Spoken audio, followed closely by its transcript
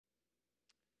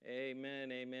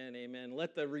Amen, amen, amen.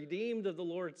 Let the redeemed of the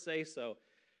Lord say so.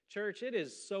 Church, it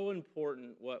is so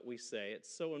important what we say. It's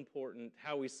so important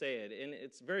how we say it, and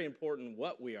it's very important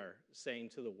what we are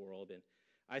saying to the world.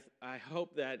 And I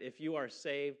hope that if you are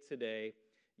saved today,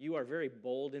 you are very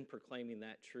bold in proclaiming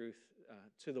that truth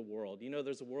to the world. You know,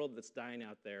 there's a world that's dying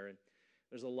out there, and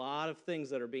there's a lot of things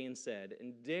that are being said.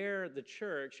 And dare the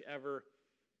church ever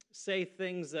say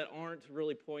things that aren't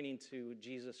really pointing to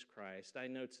Jesus Christ. I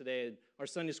know today in our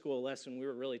Sunday school lesson, we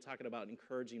were really talking about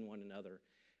encouraging one another.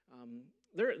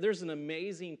 There's an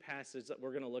amazing passage that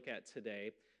we're going to look at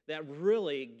today that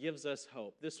really gives us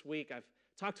hope. This week, I've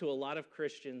talked to a lot of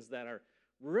Christians that are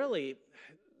really,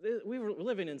 we were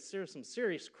living in some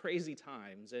serious, crazy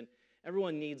times, and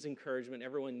everyone needs encouragement.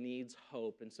 Everyone needs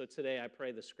hope. And so today, I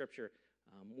pray the Scripture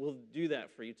will do that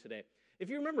for you today. If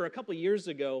you remember, a couple years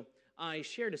ago, I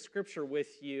shared a scripture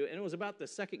with you, and it was about the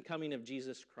second coming of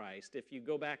Jesus Christ. If you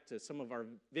go back to some of our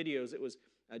videos, it was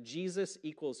Jesus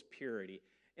equals purity.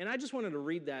 And I just wanted to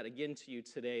read that again to you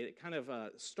today to kind of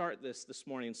start this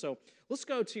morning. So let's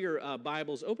go to your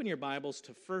Bibles. Open your Bibles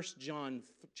to 1 John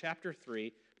chapter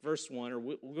 3, verse 1, or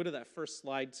we'll go to that first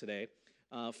slide today.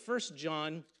 1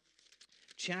 John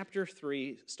chapter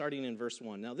 3, starting in verse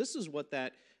 1. Now, this is what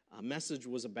that message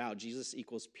was about, Jesus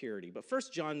equals purity. But 1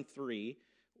 John 3,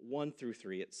 1 through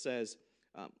 3, it says,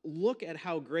 look at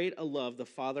how great a love the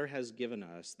Father has given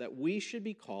us, that we should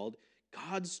be called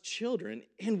God's children,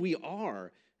 and we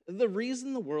are. The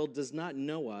reason the world does not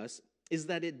know us is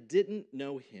that it didn't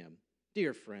know him.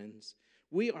 Dear friends,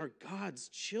 we are God's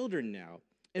children now,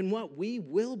 and what we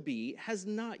will be has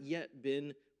not yet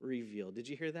been revealed. Did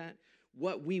you hear that?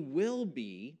 What we will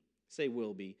be, say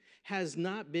will be, has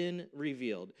not been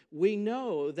revealed. We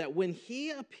know that when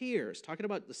he appears, talking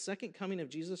about the second coming of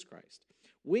Jesus Christ,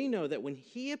 we know that when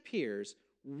he appears,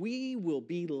 we will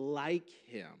be like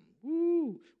him.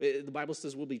 Woo! The Bible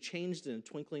says we'll be changed in a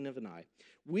twinkling of an eye.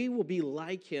 We will be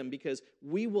like him because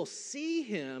we will see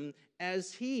him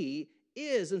as he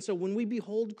is. And so when we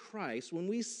behold Christ, when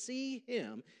we see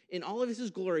him in all of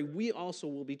his glory, we also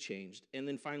will be changed. And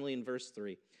then finally in verse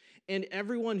 3, and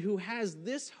everyone who has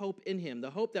this hope in him, the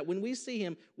hope that when we see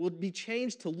him, will be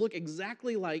changed to look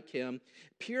exactly like him,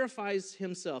 purifies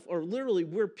himself. Or literally,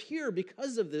 we're pure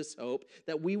because of this hope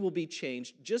that we will be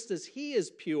changed. Just as he is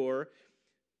pure,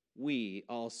 we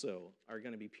also are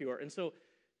going to be pure. And so,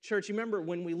 church, you remember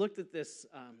when we looked at this,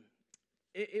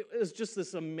 it was just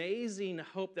this amazing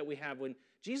hope that we have when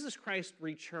Jesus Christ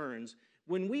returns.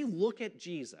 When we look at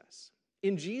Jesus,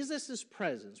 in Jesus'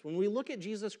 presence, when we look at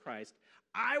Jesus Christ,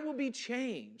 I will be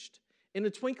changed in a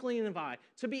twinkling of an eye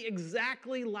to be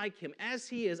exactly like him. As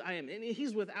he is, I am. And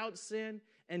he's without sin,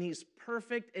 and he's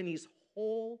perfect, and he's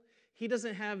whole. He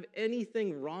doesn't have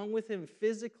anything wrong with him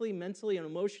physically, mentally, and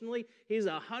emotionally. He's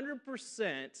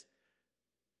 100%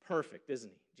 perfect, isn't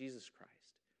he? Jesus Christ.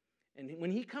 And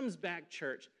when he comes back,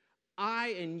 church,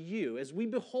 I and you, as we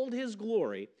behold his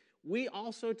glory, we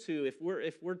also too,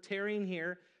 if we're tarrying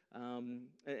here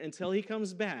until he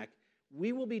comes back,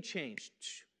 we will be changed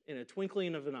in a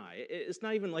twinkling of an eye. It's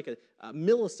not even like a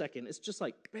millisecond. It's just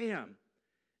like, bam.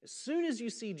 As soon as you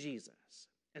see Jesus,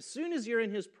 as soon as you're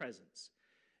in his presence,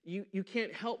 you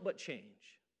can't help but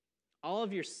change. All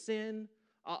of your sin,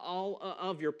 all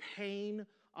of your pain,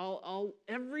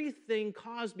 everything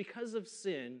caused because of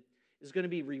sin is going to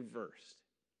be reversed.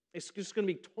 It's just going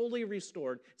to be totally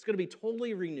restored. It's going to be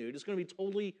totally renewed. It's going to be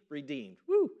totally redeemed.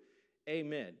 Woo!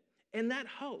 Amen. And that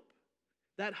hope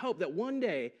that one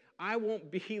day I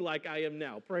won't be like I am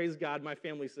now. Praise God, my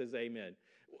family says amen.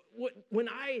 When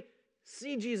I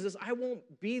see Jesus, I won't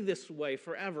be this way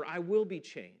forever. I will be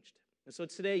changed. And so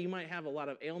today you might have a lot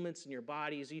of ailments in your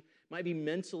bodies. You might be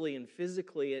mentally and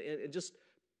physically and just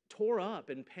tore up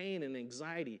in pain and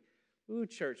anxiety. Ooh,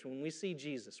 church, when we see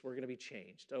Jesus, we're going to be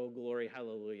changed. Oh, glory,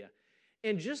 hallelujah.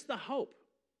 And just the hope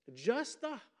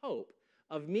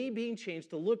of me being changed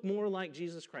to look more like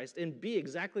Jesus Christ and be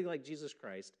exactly like Jesus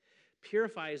Christ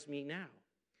purifies me now.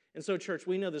 And so, church,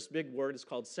 we know this big word is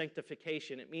called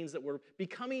sanctification. It means that we're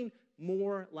becoming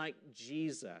more like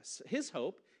Jesus. His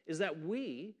hope is that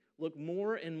we look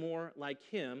more and more like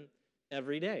him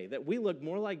every day, that we look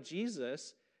more like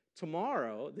Jesus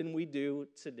tomorrow than we do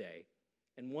today.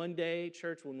 And one day,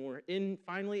 church, when we're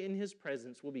finally in his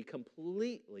presence, we'll be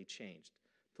completely changed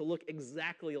to look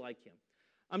exactly like him.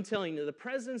 I'm telling you, the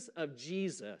presence of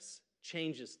Jesus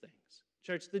changes things.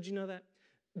 Church, did you know that?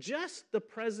 Just the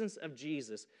presence of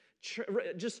Jesus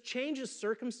just changes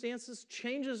circumstances,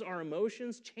 changes our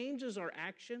emotions, changes our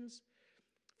actions.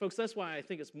 Folks, that's why I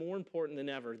think it's more important than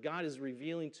ever. God is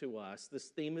revealing to us this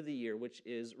theme of the year, which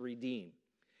is redeem.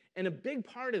 And a big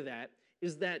part of that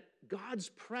is that God's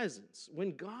presence,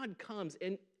 when God comes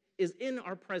and is in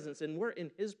our presence and we're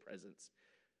in his presence,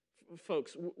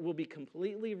 folks, will be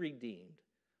completely redeemed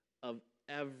of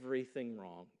everything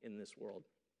wrong in this world.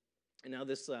 And now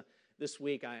this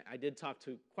week, I did talk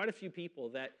to quite a few people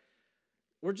that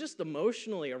we're just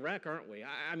emotionally a wreck, aren't we?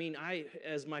 I mean,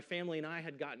 as my family and I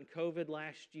had gotten COVID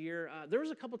last year, there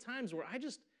was a couple times where I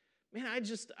just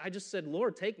said,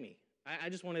 Lord, take me. I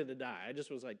just wanted to die. I just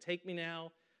was like, take me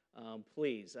now,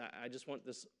 please. I just want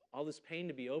all this pain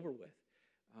to be over with.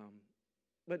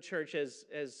 But church, as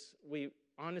we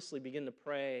honestly begin to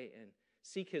pray and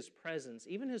seek his presence,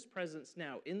 even his presence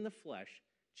now in the flesh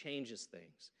changes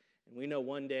things. And we know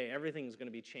one day everything is going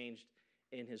to be changed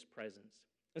in his presence.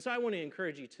 And so I want to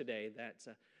encourage you today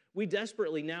that we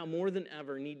desperately now more than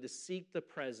ever need to seek the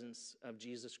presence of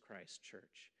Jesus Christ,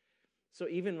 church. So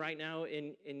even right now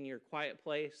in your quiet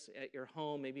place, at your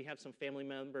home, maybe you have some family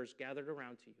members gathered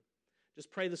around to you. Just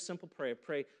pray the simple prayer.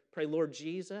 Pray, Lord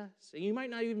Jesus. And you might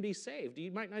not even be saved.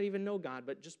 You might not even know God,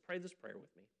 but just pray this prayer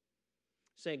with me.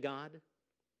 Say, God,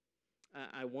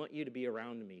 I want you to be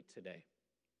around me today.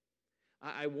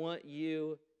 I want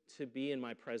you to be in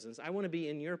my presence. I want to be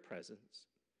in your presence.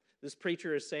 This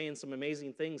preacher is saying some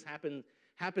amazing things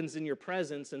happens in your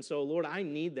presence, and so, Lord, I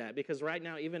need that, because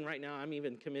even right now, I'm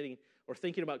even committing or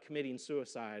thinking about committing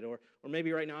suicide, or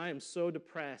maybe right now I am so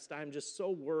depressed, I'm just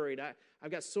so worried, I've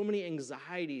got so many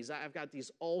anxieties, I've got these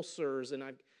ulcers, and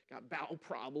I've got bowel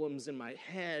problems in my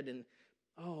head, and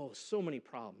so many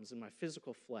problems in my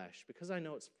physical flesh, because I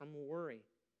know it's from worry.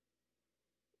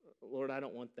 Lord, I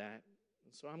don't want that,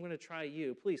 so I'm going to try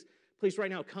you. Please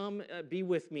right now, come be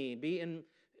with me, be in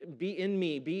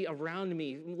me, be around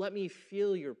me. Let me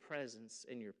feel your presence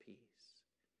and your peace.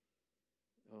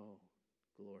 Oh,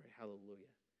 glory, hallelujah.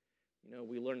 You know,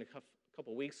 we learned a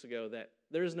couple weeks ago that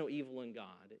there is no evil in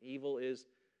God. Evil is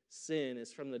sin.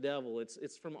 It's from the devil.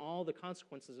 It's from all the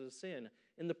consequences of sin.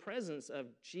 In the presence of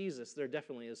Jesus, there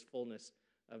definitely is fullness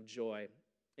of joy.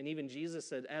 And even Jesus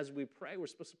said, as we pray, we're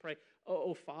supposed to pray,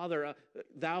 oh Father,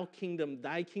 thy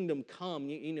kingdom come.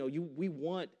 We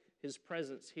want his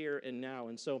presence here and now.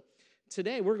 And so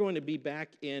today we're going to be back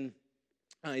in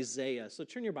Isaiah. So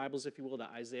turn your Bibles, if you will, to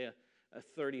Isaiah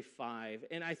 35.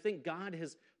 And I think God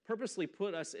has purposely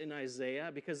put us in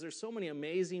Isaiah because there's so many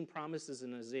amazing promises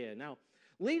in Isaiah. Now,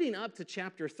 leading up to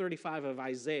chapter 35 of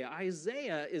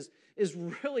Isaiah is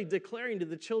really declaring to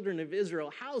the children of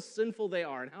Israel how sinful they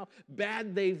are and how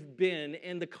bad they've been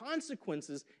and the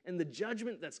consequences and the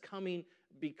judgment that's coming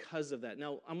because of that.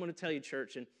 Now, I'm going to tell you,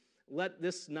 church, and let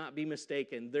this not be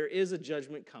mistaken. There is a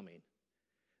judgment coming.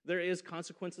 There is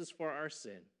consequences for our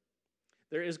sin.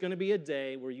 There is going to be a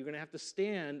day where you're going to have to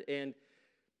stand and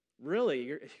really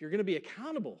you're going to be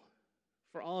accountable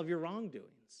for all of your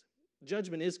wrongdoings.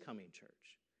 Judgment is coming, church,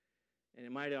 and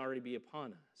it might already be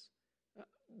upon us.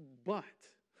 But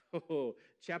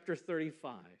chapter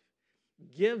 35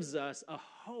 gives us a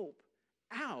hope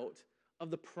out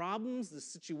of the problems, the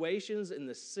situations, and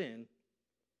the sin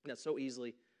that so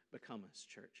easily become us,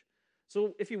 church.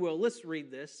 So if you will, let's read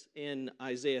this in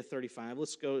Isaiah 35.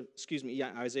 Let's go,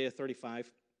 Isaiah 35,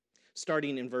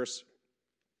 starting in verse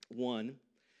 1.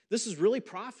 This is really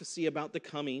prophecy about the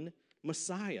coming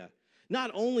Messiah. Not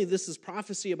only this is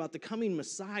prophecy about the coming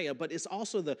Messiah, but it's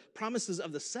also the promises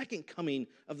of the second coming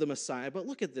of the Messiah. But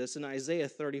look at this in Isaiah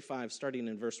 35, starting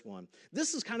in verse 1.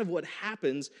 This is kind of what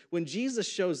happens when Jesus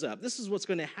shows up. This is what's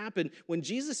going to happen when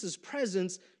Jesus'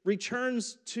 presence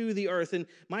returns to the earth. And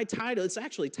my title, it's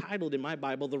actually titled in my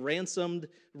Bible, The Ransomed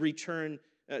Return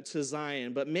to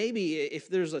Zion. But maybe if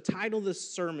there's a title of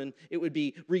this sermon, it would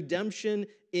be Redemption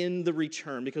in the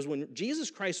Return. Because when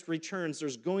Jesus Christ returns,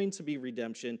 there's going to be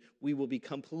redemption. We will be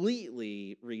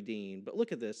completely redeemed. But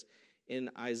look at this in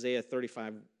Isaiah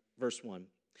 35, verse 1.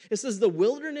 It says, the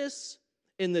wilderness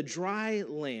and the dry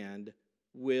land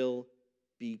will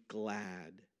be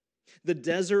glad. The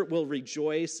desert will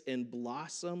rejoice and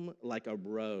blossom like a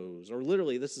rose. Or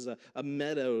literally, this is a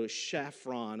meadow,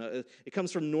 saffron. It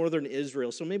comes from northern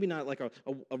Israel, so maybe not like a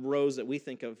rose that we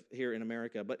think of here in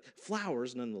America, but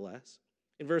flowers nonetheless.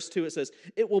 In verse 2, it says,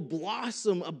 it will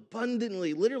blossom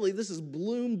abundantly. Literally, this is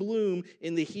bloom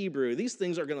in the Hebrew. These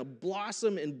things are going to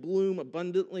blossom and bloom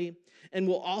abundantly and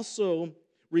will also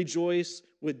rejoice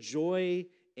with joy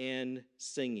and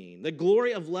singing. The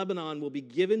glory of Lebanon will be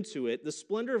given to it, the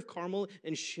splendor of Carmel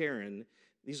and Sharon.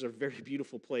 These are very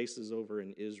beautiful places over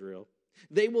in Israel.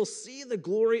 They will see the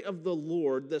glory of the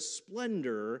Lord, the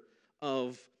splendor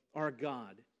of our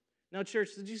God. Now,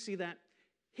 church, did you see that?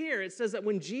 Here it says that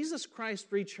when Jesus Christ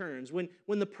returns, when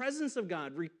the presence of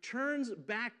God returns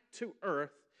back to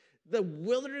earth, the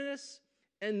wilderness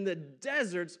and the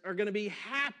deserts are going to be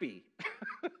happy.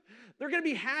 They're going to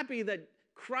be happy that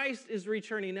Christ is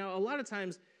returning. Now, a lot of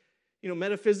times,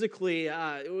 metaphysically,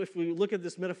 if we look at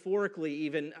this metaphorically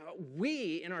even,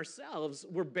 we in ourselves,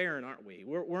 we're barren, aren't we?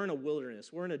 We're in a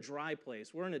wilderness. We're in a dry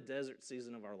place. We're in a desert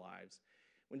season of our lives.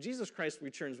 When Jesus Christ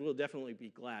returns, we'll definitely be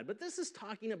glad. But this is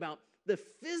talking about the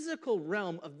physical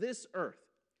realm of this earth.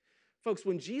 Folks,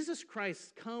 when Jesus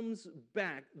Christ comes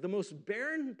back, the most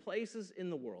barren places in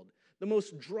the world, the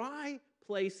most dry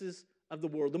places of the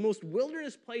world, the most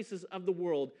wilderness places of the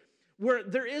world, where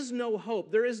there is no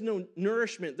hope, there is no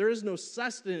nourishment, there is no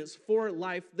sustenance for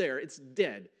life there. It's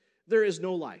dead. There is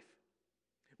no life.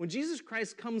 When Jesus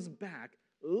Christ comes back,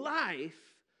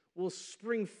 life will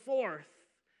spring forth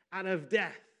out of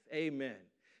death. Amen.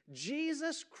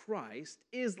 Jesus Christ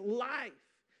is life.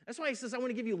 That's why he says, I want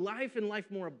to give you life and life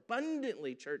more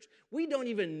abundantly, church. We don't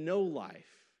even know life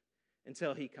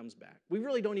until he comes back. We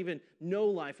really don't even know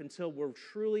life until we're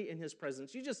truly in his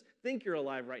presence. You just think you're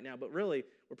alive right now, but really,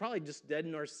 we're probably just dead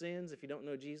in our sins if you don't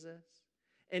know Jesus.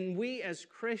 And we as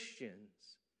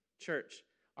Christians, church,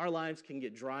 our lives can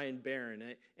get dry and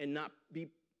barren and not be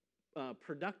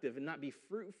productive and not be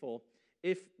fruitful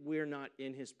if we're not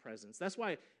in his presence. That's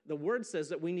why the word says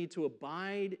that we need to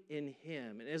abide in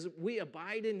him. And as we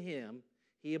abide in him,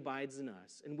 he abides in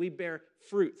us. And we bear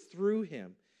fruit through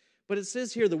him. But it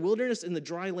says here, the wilderness and the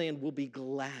dry land will be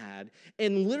glad.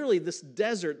 And literally this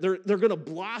desert, they're going to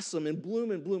blossom and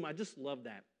bloom and bloom. I just love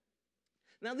that.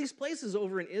 Now these places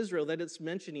over in Israel that it's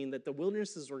mentioning that the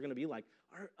wildernesses are going to be like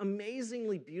are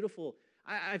amazingly beautiful.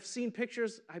 I've seen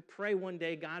pictures. I pray one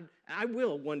day, God, I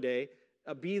will one day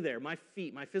be there. My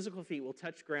physical feet will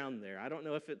touch ground there. I don't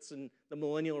know if it's in the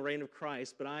millennial reign of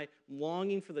Christ, but I'm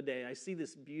longing for the day. I see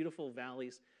these beautiful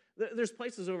valleys. There's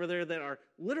places over there that are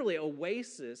literally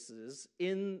oases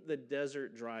in the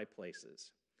desert, dry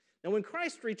places. Now, when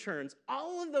Christ returns,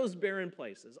 all of those barren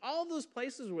places, all of those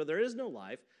places where there is no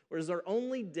life, where there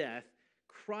only death,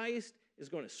 Christ is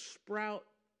going to sprout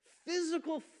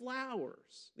physical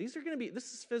flowers. This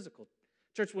is physical.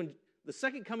 Church, when the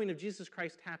second coming of Jesus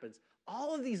Christ happens,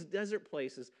 all of these desert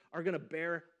places are going to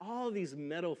bear all of these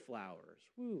meadow flowers.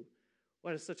 Woo.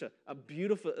 What is such a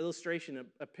beautiful illustration,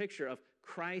 a picture of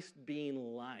Christ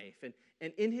being life.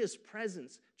 And in his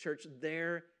presence, church,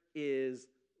 there is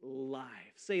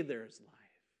life. Say there is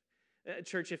life.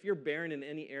 Church, if you're barren in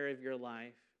any area of your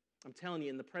life, I'm telling you,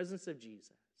 in the presence of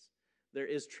Jesus, there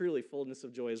is truly fullness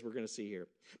of joy, as we're going to see here.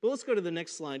 But let's go to the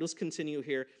next slide. Let's continue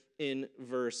here in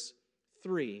verse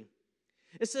 3.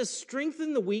 It says,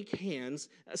 strengthen the weak hands,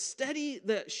 steady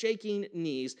the shaking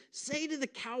knees, say to the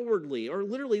cowardly, or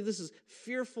literally this is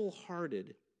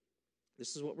fearful-hearted.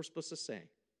 This is what we're supposed to say.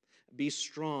 Be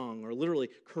strong, or literally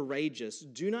courageous.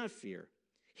 Do not fear.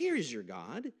 Here is your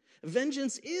God.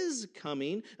 Vengeance is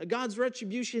coming. God's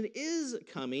retribution is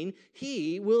coming.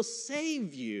 He will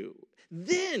save you.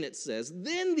 Then, it says,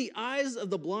 then the eyes of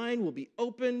the blind will be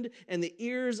opened and the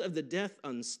ears of the deaf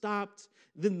unstopped.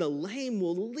 Then the lame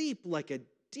will leap like a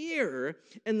deer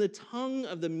and the tongue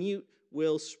of the mute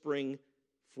will spring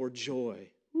for joy.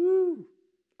 Woo!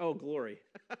 Oh, glory.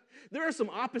 There are some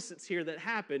opposites here that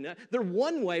happen. They're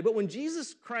one way, but when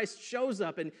Jesus Christ shows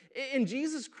up and in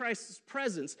Jesus Christ's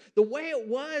presence, the way it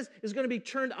was is going to be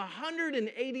turned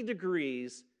 180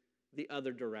 degrees the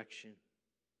other direction.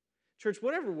 Church,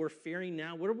 whatever we're fearing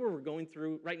now, whatever we're going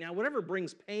through right now, whatever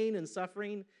brings pain and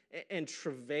suffering and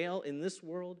travail in this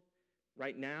world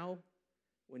right now,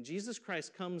 when Jesus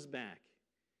Christ comes back,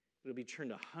 it'll be turned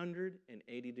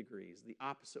 180 degrees, the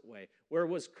opposite way. Where it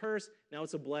was curse, now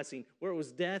it's a blessing. Where it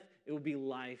was death, it will be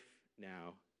life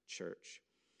now, church.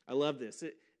 I love this.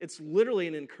 It's literally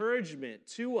an encouragement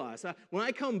to us. When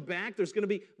I come back, there's going to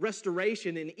be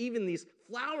restoration, and even these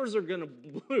flowers are going to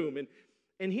bloom.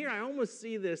 And here I almost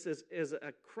see this as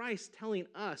a Christ telling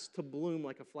us to bloom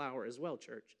like a flower as well,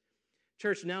 church.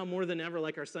 Church, now more than ever,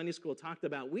 like our Sunday school talked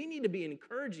about, we need to be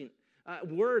encouraging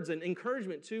words and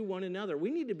encouragement to one another.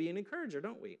 We need to be an encourager,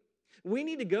 don't we? We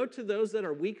need to go to those that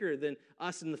are weaker than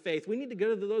us in the faith. We need to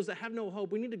go to those that have no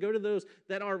hope. We need to go to those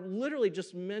that are literally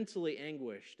just mentally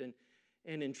anguished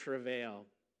and in travail.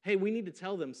 Hey, we need to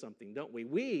tell them something, don't we?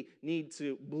 We need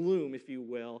to bloom, if you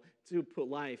will, to put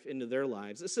life into their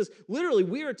lives. It says, literally,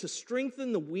 we are to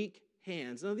strengthen the weak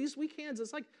hands. Now, these weak hands,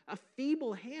 it's like a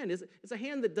feeble hand. It's a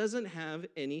hand that doesn't have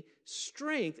any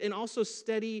strength, and also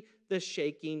steady the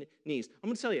shaking knees. I'm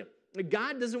going to tell you,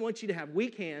 God doesn't want you to have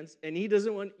weak hands, and he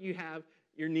doesn't want you to have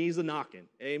your knees a-knocking.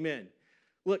 Amen.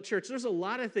 Look, church, there's a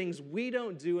lot of things we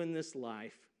don't do in this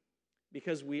life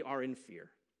because we are in fear.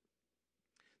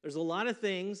 There's a lot of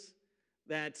things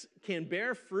that can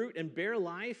bear fruit and bear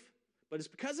life, but it's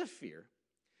because of fear.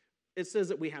 it says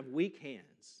that we have weak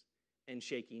hands and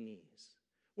shaky knees.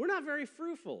 We're not very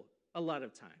fruitful a lot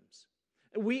of times.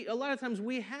 A lot of times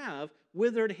we have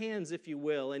withered hands, if you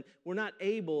will, and we're not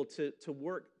able to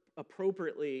work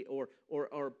appropriately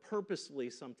or purposefully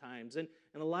sometimes. And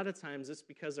a lot of times it's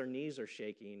because our knees are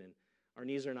shaking and our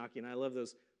knees are knocking. I love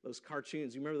those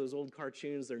cartoons. You remember those old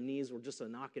cartoons? Their knees were just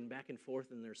knocking back and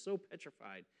forth, and they're so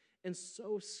petrified and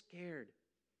so scared.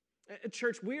 At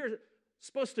church, we are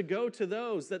supposed to go to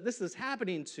those that this is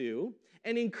happening to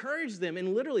and encourage them.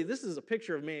 And literally, this is a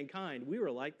picture of mankind. We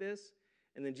were like this,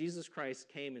 and then Jesus Christ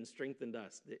came and strengthened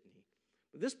us, didn't he?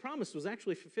 But this promise was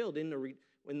actually fulfilled in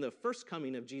the first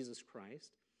coming of Jesus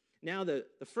Christ. Now the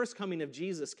first coming of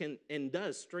Jesus can and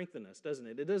does strengthen us, doesn't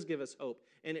it? It does give us hope,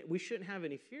 and we shouldn't have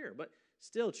any fear. But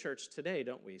still, church, today,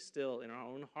 don't we? Still, in our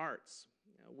own hearts,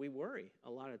 we worry a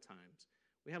lot of times.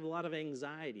 We have a lot of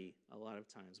anxiety a lot of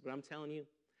times. But I'm telling you,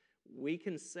 we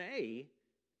can say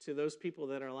to those people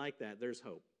that are like that, there's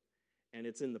hope. And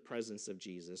it's in the presence of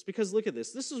Jesus. Because look at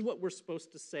this. This is what we're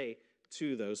supposed to say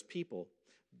to those people.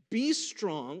 Be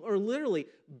strong, or literally,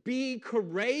 be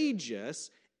courageous,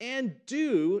 and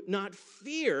do not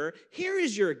fear. Here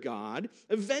is your God.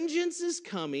 Vengeance is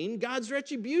coming. God's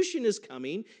retribution is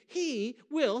coming. He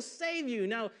will save you.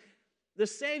 Now, the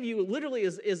save you literally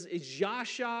is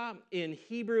Yasha in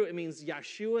Hebrew. It means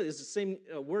Yeshua. It's the same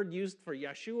word used for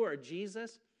Yeshua or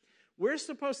Jesus. We're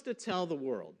supposed to tell the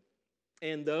world,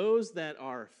 and those that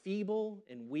are feeble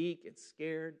and weak and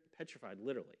scared, petrified,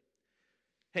 literally,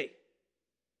 hey,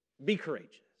 be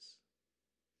courageous.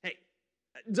 Hey,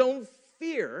 don't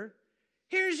fear.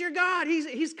 Here's your God.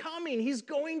 He's coming. He's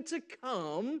going to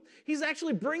come. He's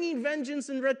actually bringing vengeance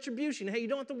and retribution. Hey, you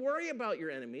don't have to worry about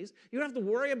your enemies. You don't have to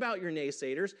worry about your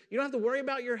naysayers. You don't have to worry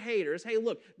about your haters. Hey,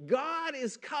 look, God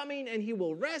is coming and he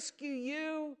will rescue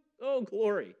you. Oh,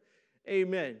 glory.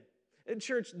 Amen. And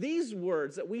church, these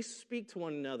words that we speak to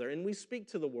one another and we speak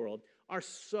to the world are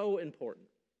so important.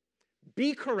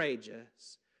 Be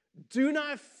courageous. Do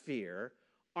not fear.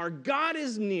 Our God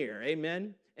is near.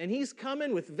 Amen. And he's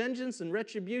coming with vengeance and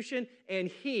retribution, and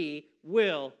he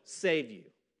will save you.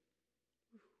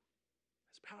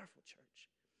 That's powerful, church.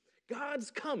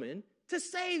 God's coming to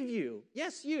save you.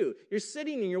 Yes, you. You're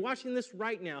sitting and you're watching this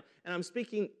right now, and I'm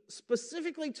speaking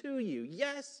specifically to you.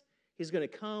 Yes, he's going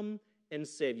to come and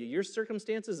save you. Your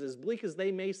circumstances, as bleak as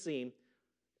they may seem,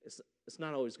 it's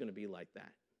not always going to be like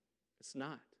that. It's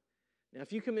not. Now,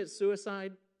 if you commit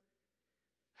suicide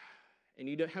and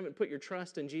you haven't put your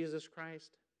trust in Jesus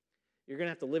Christ, you're going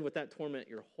to have to live with that torment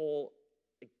your whole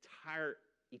entire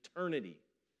eternity.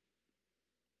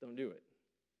 Don't do it.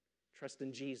 Trust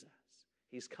in Jesus.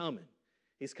 He's coming.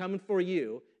 He's coming for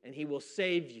you, and he will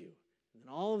save you. And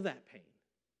then all of that pain,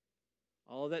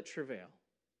 all of that travail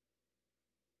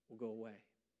will go away.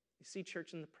 You see,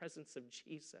 church, in the presence of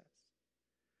Jesus,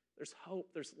 there's hope,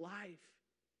 there's life,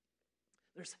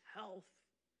 there's health.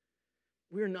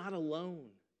 We're not alone.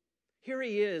 Here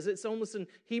he is. It's almost in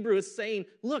Hebrew, it's saying,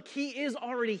 look, he is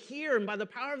already here, and by the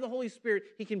power of the Holy Spirit,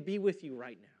 he can be with you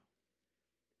right now.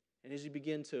 And as you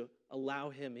begin to allow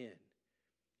him in,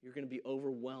 you're going to be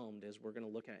overwhelmed, as we're going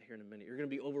to look at here in a minute. You're going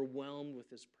to be overwhelmed with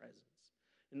his presence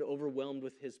and overwhelmed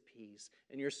with his peace.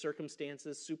 And your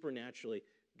circumstances, supernaturally,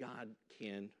 God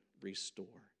can restore.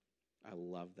 I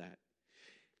love that.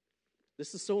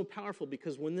 This is so powerful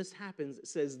because when this happens, it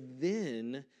says,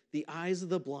 then the eyes of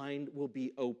the blind will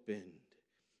be opened.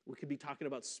 We could be talking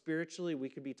about spiritually. We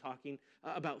could be talking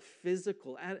about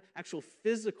physical, actual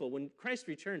physical. When Christ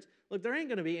returns, look, there ain't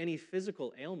going to be any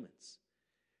physical ailments.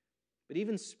 But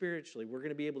even spiritually, we're going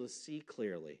to be able to see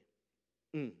clearly.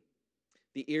 The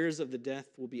ears of the deaf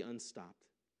will be unstopped.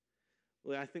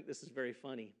 Well, I think this is very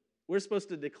funny. We're supposed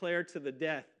to declare to the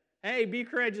deaf, hey, be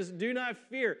courageous, do not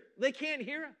fear. They can't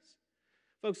hear us.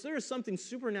 Folks, there is something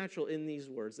supernatural in these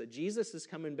words, that Jesus is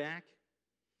coming back.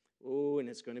 Oh, and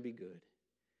it's going to be good.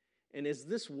 And as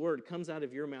this word comes out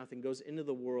of your mouth and goes into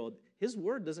the world, his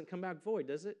word doesn't come back void,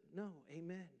 does it? No,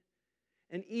 amen.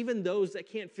 And even those that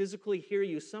can't physically hear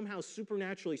you, somehow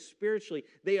supernaturally, spiritually,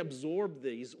 they absorb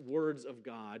these words of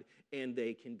God and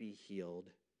they can be healed.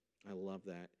 I love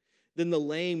that. Then the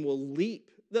lame will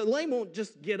leap. The lame won't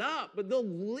just get up, but they'll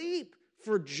leap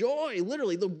for joy.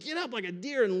 Literally, they'll get up like a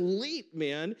deer and leap,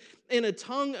 man. And a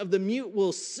tongue of the mute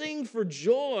will sing for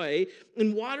joy,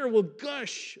 and water will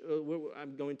gush.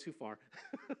 I'm going too far.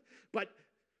 But,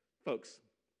 folks,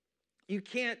 you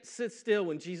can't sit still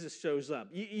when Jesus shows up.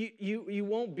 You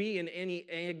won't be in any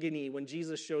agony when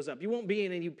Jesus shows up. You won't be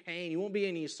in any pain. You won't be in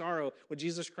any sorrow when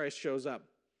Jesus Christ shows up.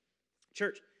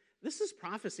 Church, this is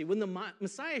prophecy. When the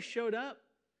Messiah showed up,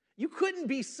 you couldn't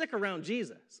be sick around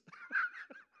Jesus.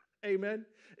 Amen.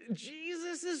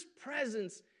 Jesus'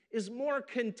 presence is more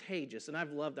contagious. And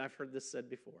I've heard this said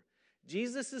before.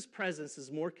 Jesus' presence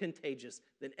is more contagious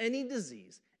than any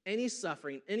disease, any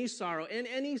suffering, any sorrow, and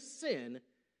any sin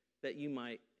that you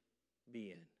might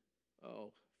be in.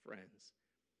 Oh, friends,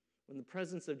 when the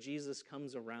presence of Jesus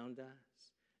comes around us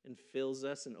and fills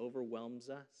us and overwhelms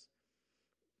us,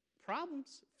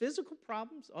 problems, physical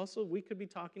problems, also we could be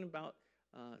talking about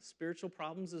spiritual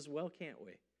problems as well, can't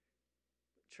we?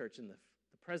 Church, in the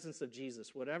presence of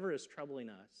Jesus, whatever is troubling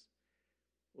us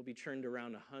will be turned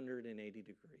around 180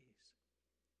 degrees.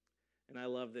 And I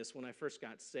love this. When I first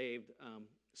got saved,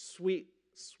 sweet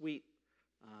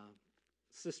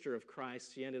sister of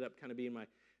Christ, she ended up kind of being my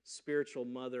spiritual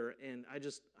mother, and I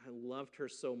loved her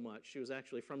so much. She was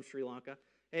actually from Sri Lanka.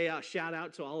 Hey, shout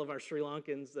out to all of our Sri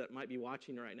Lankans that might be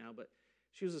watching right now, but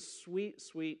she was a sweet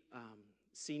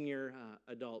senior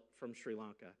adult from Sri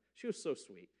Lanka. She was so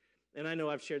sweet. And I know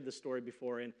I've shared this story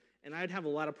before, and I'd have a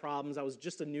lot of problems. I was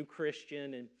just a new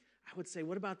Christian, and I would say,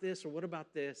 what about this or what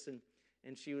about this?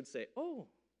 And she would say, oh,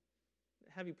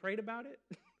 have you prayed about it?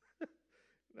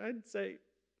 I'd say,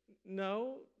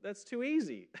 no, that's too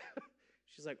easy.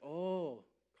 She's like, oh,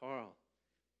 Carl,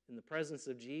 in the presence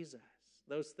of Jesus,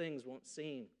 those things won't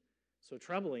seem so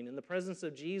troubling. In the presence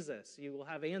of Jesus, you will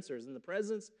have answers. In the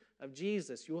presence of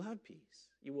Jesus, you will have peace.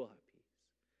 You will have peace.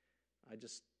 I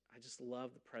just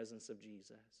love the presence of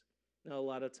Jesus. Now, a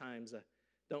lot of times,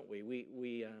 don't we?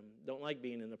 We don't like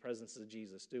being in the presence of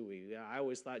Jesus, do we? I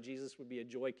always thought Jesus would be a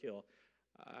joy kill.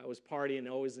 I was partying,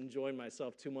 always enjoying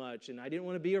myself too much, and I didn't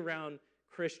want to be around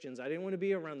Christians. I didn't want to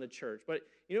be around the church. But,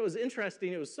 it was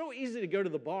interesting. It was so easy to go to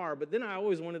the bar, but then I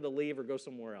always wanted to leave or go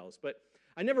somewhere else. But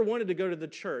I never wanted to go to the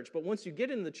church. But once you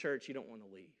get in the church, you don't want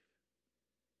to leave.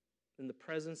 In the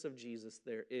presence of Jesus,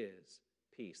 there is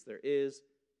peace. There is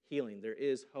healing. There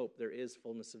is hope. There is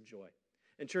fullness of joy.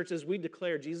 And church, as we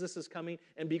declare Jesus is coming,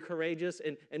 and be courageous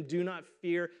and do not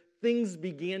fear, things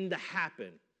begin to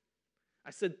happen.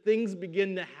 I said things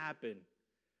begin to happen.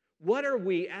 What are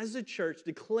we as a church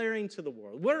declaring to the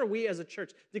world? What are we as a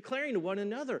church declaring to one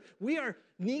another? We are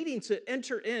needing to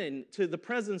enter into the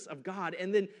presence of God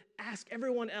and then ask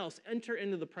everyone else, enter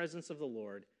into the presence of the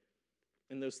Lord,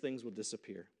 and those things will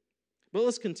disappear. But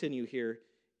let's continue here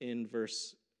in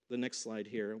the next slide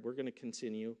here. We're going to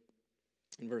continue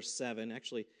in verse 7.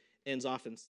 Actually ends off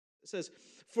in, it says,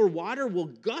 for water will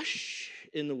gush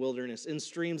in the wilderness, in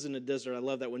streams in the desert. I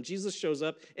love that. When Jesus shows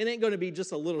up, it ain't going to be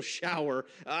just a little shower,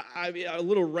 a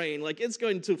little rain. Like, it's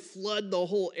going to flood the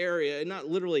whole area, and not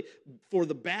literally for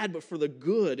the bad, but for the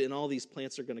good, and all these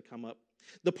plants are going to come up.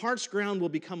 The parched ground will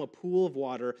become a pool of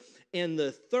water, and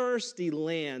the thirsty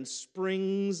land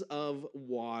springs of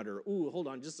water. Ooh, hold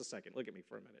on just a second. Look at me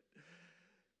for a minute.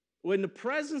 When the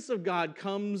presence of God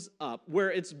comes up,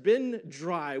 where it's been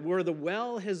dry, where the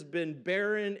well has been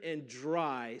barren and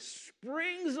dry,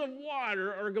 springs of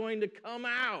water are going to come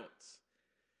out.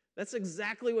 That's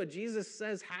exactly what Jesus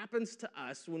says happens to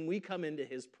us when we come into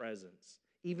his presence,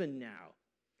 even now.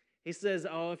 He says,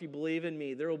 oh, if you believe in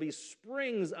me, there will be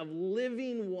springs of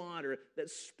living water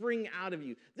that spring out of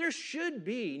you. There should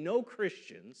be no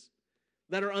Christians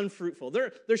that are unfruitful.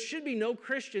 There should be no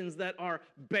Christians that are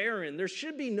barren. There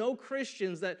should be no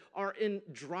Christians that are in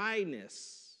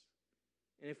dryness.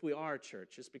 And if we are,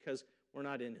 church, it's because we're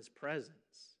not in his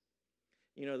presence.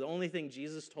 The only thing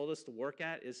Jesus told us to work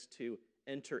at is to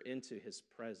enter into his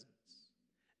presence.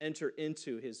 Enter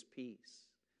into his peace.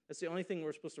 That's the only thing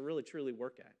we're supposed to really, truly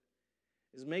work at,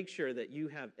 is make sure that you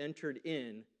have entered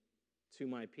in to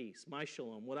my peace, my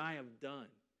shalom, what I have done.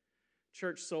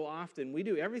 Church, so often, we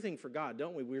do everything for God,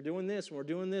 don't we? We're doing this, and we're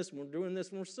doing this, and we're doing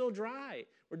this, and we're still dry.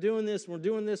 We're doing this, and we're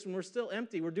doing this, and we're still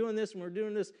empty. We're doing this, and we're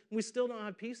doing this, and we still don't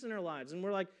have peace in our lives. And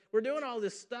we're like, we're doing all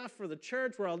this stuff for the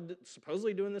church. We're all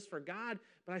supposedly doing this for God,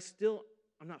 but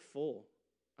I'm not full.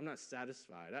 I'm not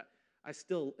satisfied. I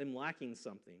still am lacking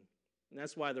something. And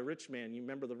that's why the rich man, you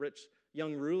remember the rich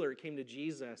young ruler came to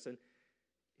Jesus, and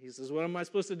he says, what am I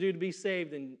supposed to do to be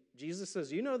saved? And Jesus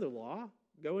says, you know the law.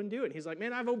 Go and do it. And he's like,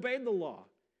 man, I've obeyed the law.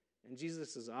 And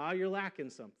Jesus says, you're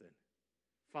lacking something.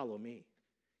 Follow me.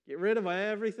 Get rid of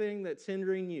everything that's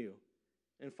hindering you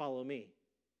and follow me.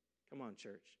 Come on,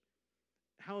 church.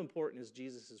 How important is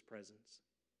Jesus' presence?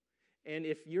 And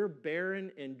if you're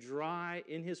barren and dry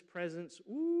in his presence,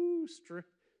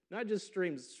 not just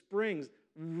streams, springs,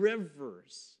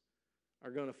 rivers are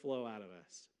going to flow out of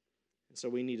us. And so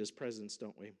we need his presence,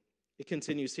 don't we? It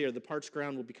continues here. The parched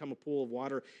ground will become a pool of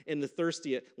water, and the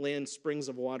thirsty land springs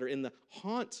of water. In the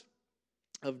haunt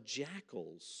of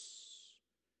jackals,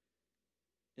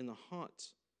 in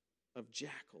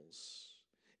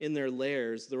their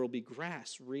lairs there will be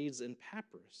grass, reeds, and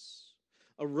papyrus,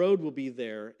 A road will be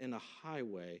there and a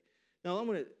highway. Now,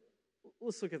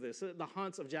 let's look at this. The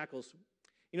haunts of jackals.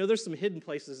 You know, there's some hidden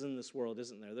places in this world,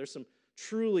 isn't there? There's some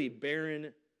truly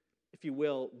barren, if you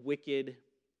will, wicked,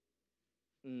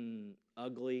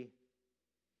 ugly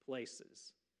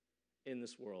places in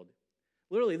this world.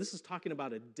 Literally, this is talking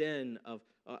about a den of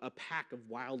a pack of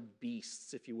wild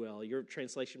beasts, if you will. Your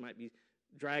translation might be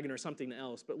dragon or something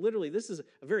else, but literally, this is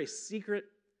a very secret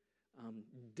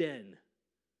den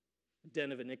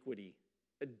of iniquity,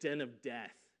 a den of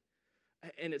death.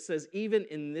 And it says, even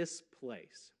in this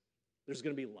place, there's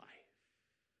going to be life.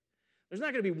 There's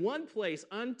not going to be one place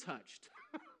untouched.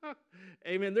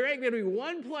 Amen. There ain't going to be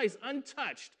one place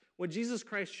untouched when Jesus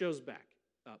Christ shows back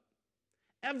up.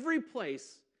 Every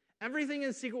place, everything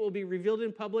in secret will be revealed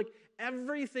in public.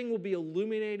 Everything will be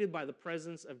illuminated by the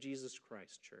presence of Jesus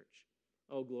Christ, church.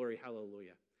 Oh, glory,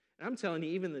 hallelujah. And I'm telling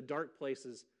you, even the dark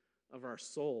places of our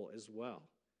soul as well.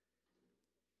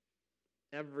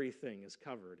 Everything is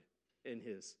covered in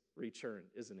his return,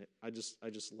 isn't it? I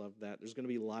just love that. There's going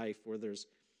to be life where there's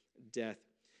death.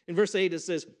 In verse 8, it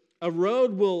says, a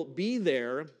road will be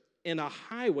there and a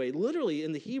highway. Literally,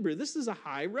 in the Hebrew, this is a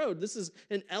high road. This is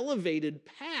an elevated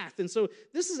path. And so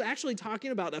this is actually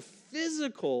talking about a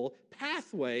physical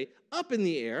pathway up in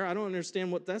the air. I don't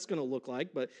understand what that's going to look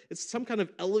like, but it's some kind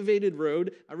of elevated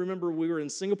road. I remember we were in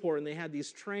Singapore, and they had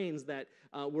these trains that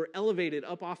were elevated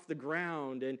up off the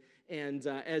ground, and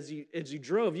as you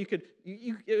drove,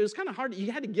 it was kind of hard.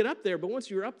 You had to get up there, but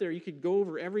once you were up there, you could go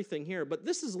over everything here. But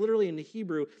this is literally in the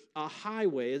Hebrew a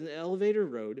highway, an elevated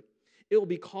road. It will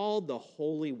be called the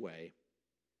Holy Way.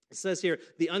 It says here,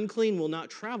 the unclean will not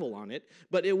travel on it,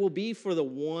 but it will be for the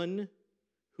one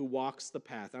who walks the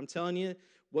path. I'm telling you,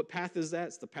 what path is that?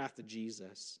 It's the path to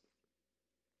Jesus.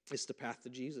 It's the path to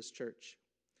Jesus, church.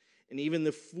 And even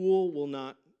the fool will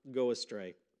not go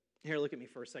astray. Here, look at me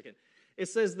for a second. It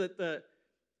says that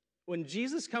when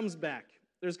Jesus comes back,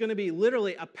 there's going to be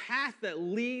literally a path that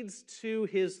leads to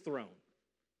his throne.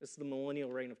 This is the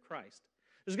millennial reign of Christ.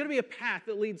 There's going to be a path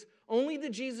that leads only to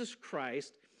Jesus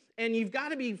Christ, and you've got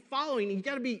to be following.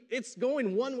 It's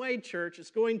going one way, church. It's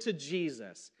going to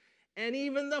Jesus. And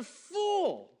even the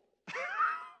fool,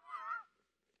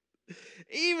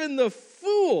 even the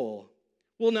fool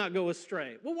will not go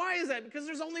astray. Well, why is that? Because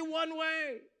there's only one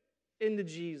way into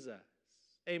Jesus.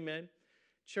 Amen.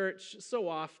 Church, so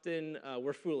often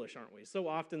we're foolish, aren't we? So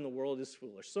often the world is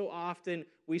foolish. So often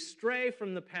we stray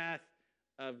from the path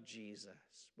of Jesus.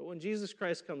 But when Jesus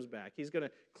Christ comes back, he's going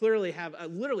to clearly have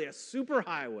literally a super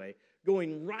highway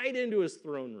going right into his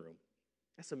throne room.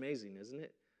 That's amazing, isn't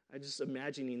it? I'm just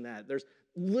imagining that. There's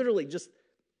literally just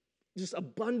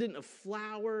abundant of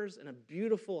flowers and a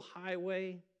beautiful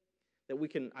highway that we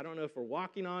can, I don't know if we're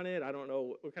walking on it, I don't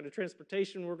know what kind of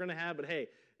transportation we're going to have, but hey,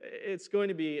 it's going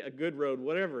to be a good road,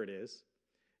 whatever it is.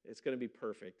 It's going to be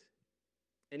perfect.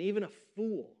 And even a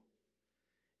fool,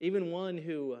 even one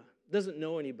who doesn't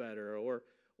know any better or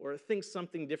thinks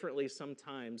something differently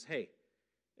sometimes, hey,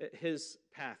 his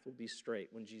path will be straight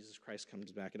when Jesus Christ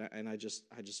comes back. And I just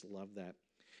love that.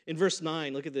 In verse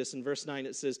 9, look at this. In verse 9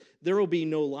 it says, there will be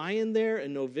no lion there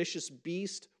and no vicious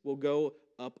beast will go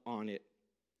up on it,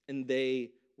 and they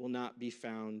will not be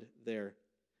found there.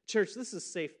 Church, this is a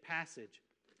safe passage.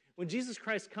 When Jesus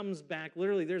Christ comes back,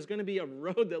 literally there's going to be a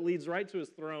road that leads right to his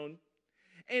throne.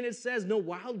 And it says no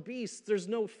wild beasts, there's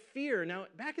no fear. Now,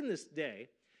 back in this day,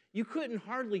 you couldn't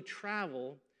hardly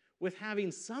travel with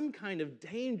having some kind of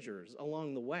dangers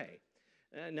along the way.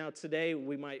 Now, today,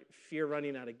 we might fear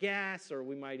running out of gas, or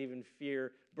we might even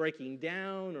fear breaking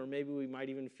down, or maybe we might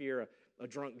even fear a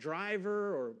drunk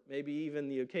driver, or maybe even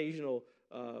the occasional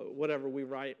whatever we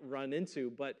run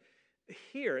into. But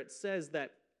here it says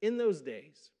that in those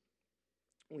days,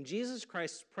 when Jesus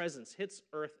Christ's presence hits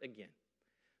earth again,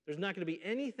 there's not going to be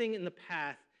anything in the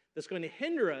path that's going to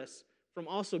hinder us from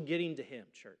also getting to him,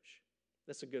 church.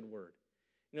 That's a good word.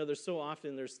 You know,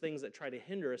 there's things that try to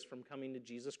hinder us from coming to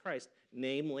Jesus Christ,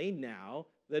 namely now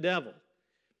the devil.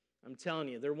 I'm telling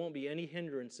you, there won't be any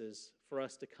hindrances for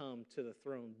us to come to the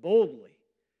throne boldly.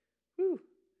 Whew.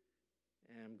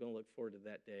 And I'm going to look forward to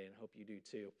that day, and I hope you do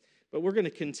too. But we're going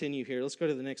to continue here. Let's go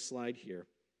to the next slide here.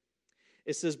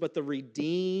 It says, but the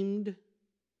redeemed,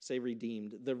 say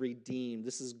redeemed, the redeemed.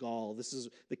 This is Gaul. This is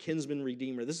the kinsman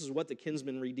redeemer. This is what the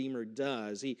kinsman redeemer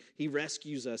does. He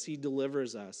rescues us. He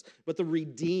delivers us. But the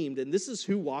redeemed, and this is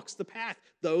who walks the path,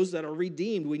 those that are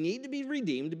redeemed. We need to be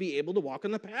redeemed to be able to walk on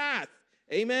the path.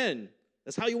 Amen.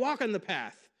 That's how you walk on the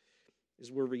path,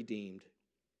 is we're redeemed.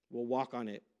 We'll walk on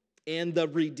it. And the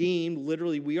redeemed,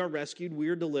 literally, we are rescued, we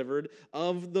are delivered,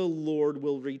 of the Lord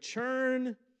will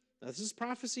return. Now, this is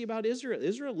prophecy about Israel.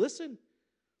 Israel, listen.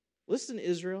 Listen,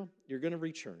 Israel, you're going to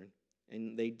return.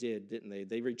 And they did, didn't they?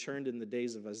 They returned in the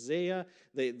days of Isaiah.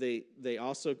 They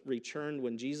also returned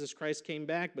when Jesus Christ came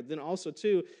back. But then also,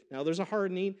 too, now there's a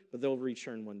hardening, but they'll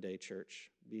return one day, church.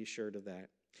 Be assured of that.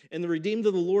 And the redeemed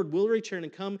of the Lord will return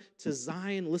and come to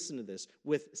Zion, listen to this,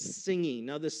 with singing.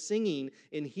 Now, the singing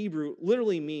in Hebrew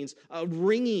literally means a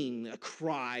ringing, a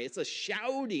cry. It's a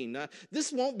shouting.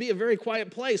 This won't be a very quiet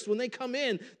place. When they come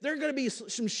in, there's going to be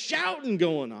some shouting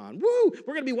going on. Woo!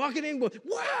 We're going to be walking in going,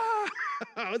 wow!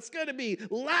 It's going to be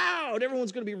loud.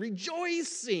 Everyone's going to be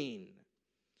rejoicing.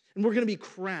 And we're going to be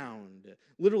crowned.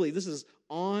 Literally, this is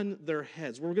on their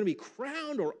heads. We're going to be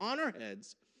crowned or on our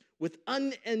heads with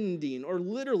unending or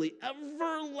literally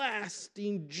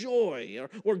everlasting joy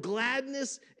or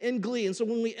gladness and glee. And so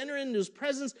when we enter into his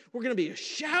presence, we're going to be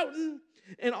shouting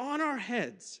and on our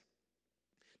heads.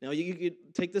 Now, you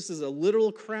could take this as a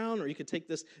literal crown, or you could take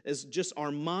this as just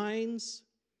our minds,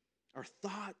 our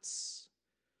thoughts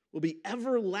will be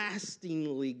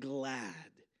everlastingly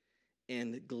glad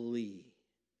and glee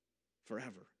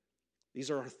forever.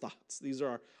 These are our thoughts. These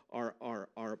are our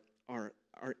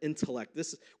intellect.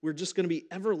 We're just going to be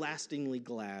everlastingly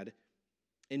glad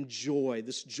and joy.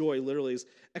 This joy literally is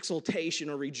exultation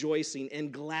or rejoicing,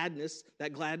 and gladness.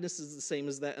 That gladness is the same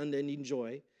as that unending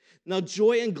joy. Now,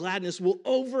 joy and gladness will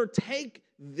overtake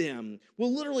them,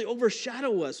 will literally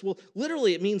overshadow us. Well,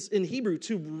 literally, it means in Hebrew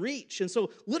to reach. And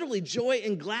so, literally, joy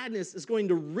and gladness is going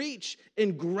to reach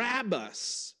and grab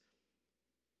us.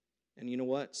 And you know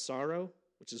what? Sorrow,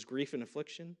 which is grief and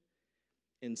affliction,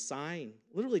 and sighing,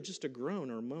 literally just a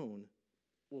groan or moan,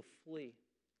 will flee.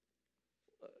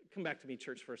 Come back to me,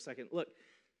 church, for a second. Look,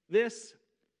 this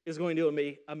is going to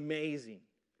be amazing.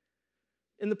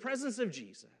 In the presence of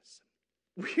Jesus,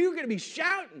 we're going to be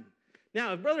shouting.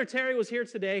 Now, if Brother Terry was here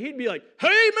today, he'd be like,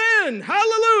 amen,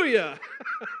 hallelujah.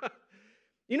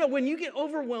 You know, when you get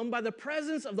overwhelmed by the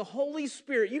presence of the Holy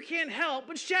Spirit, you can't help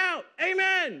but shout,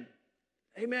 amen,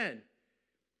 amen.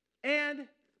 And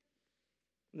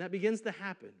when that begins to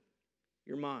happen,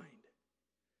 your mind,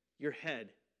 your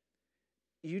head,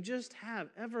 you just have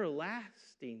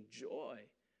everlasting joy.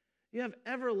 You have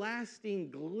everlasting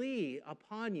glee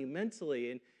upon you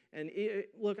mentally.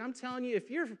 Look, I'm telling you, if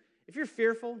you're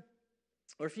fearful,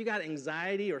 or if you got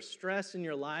anxiety or stress in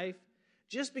your life,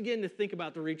 just begin to think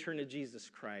about the return of Jesus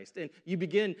Christ. And you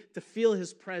begin to feel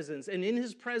his presence. And in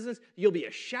his presence, you'll be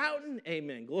a shouting,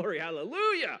 amen, glory,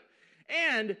 hallelujah.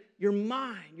 And your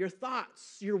mind, your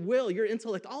thoughts, your will, your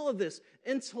intellect, all of this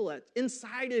intellect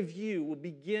inside of you will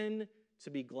begin to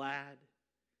be glad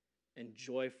and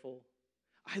joyful.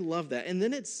 I love that. And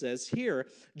then it says here,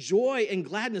 joy and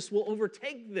gladness will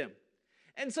overtake them.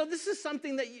 And so this is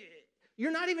something that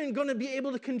you're not even going to be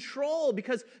able to control,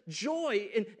 because joy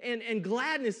and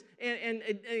gladness and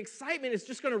excitement is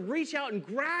just going to reach out and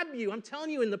grab you. I'm telling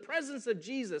you, in the presence of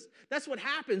Jesus, that's what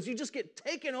happens. You just get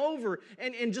taken over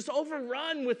and just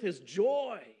overrun with his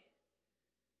joy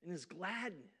and his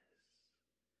gladness.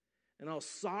 And all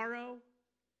sorrow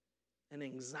and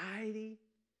anxiety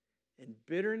and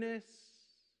bitterness,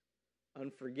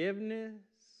 unforgiveness,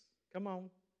 come on,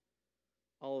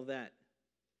 all of that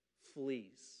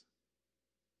flees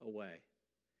away.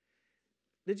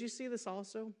 Did you see this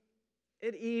also?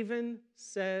 It even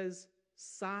says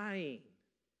sighing.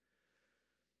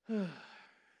 Now,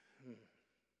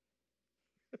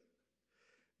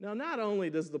 not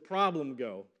only does the problem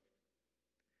go,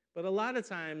 but a lot of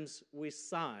times we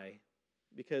sigh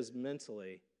because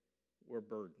mentally we're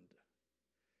burdened.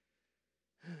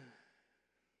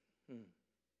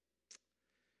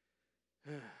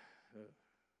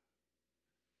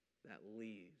 That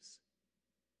leaves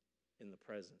in the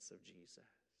presence of Jesus.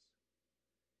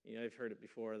 You know, I've heard it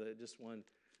before that just one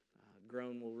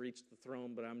groan will reach the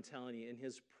throne, but I'm telling you, in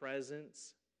his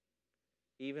presence,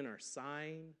 even our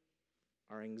sighing,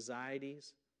 our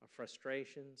anxieties, our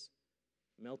frustrations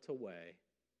melt away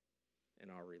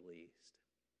and are released.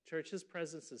 Church, his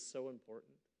presence is so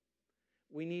important.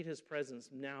 We need his presence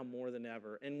now more than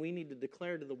ever, and we need to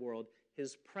declare to the world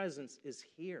his presence is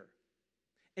here.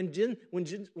 And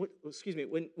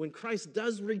when Christ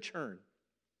does return,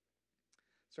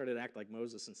 started to act like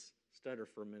Moses and stutter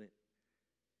for a minute.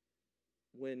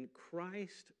 When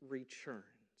Christ returns,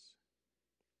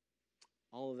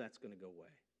 all of that's going to go away.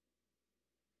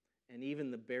 And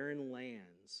even the barren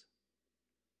lands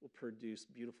will produce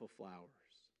beautiful flowers.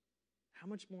 How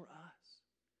much more us?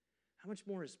 How much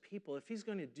more his people? If he's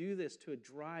going to do this to a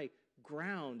dry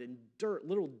ground and dirt,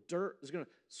 little dirt is going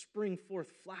to spring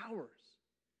forth flowers.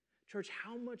 Church,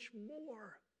 how much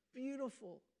more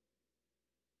beautiful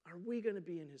are we going to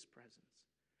be in his presence?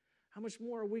 How much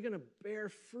more are we going to bear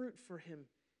fruit for him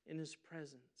in his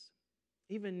presence?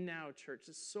 Even now, church,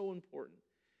 it's so important.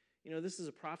 You know, this is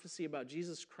a prophecy about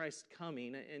Jesus Christ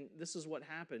coming, and this is what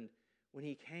happened when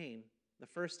he came the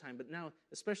first time, but now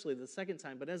especially the second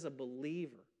time. But as a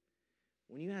believer,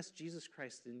 when you ask Jesus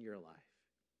Christ into your life,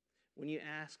 when you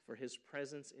ask for his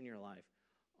presence in your life,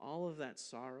 all of that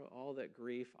sorrow, all that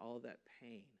grief, all of that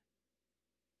pain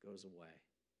goes away.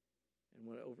 And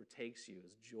what overtakes you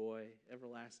is joy,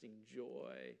 everlasting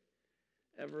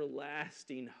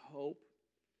hope,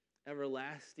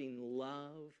 everlasting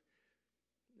love.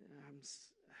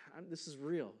 This is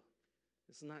real.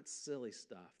 This is not silly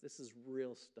stuff. This is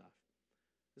real stuff.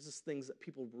 This is things that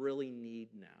people really need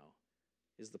now,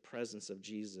 is the presence of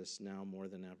Jesus now more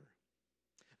than ever.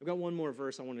 I've got one more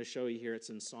verse I want to show you here. It's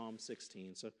in Psalm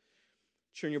 16. So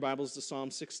turn your Bibles to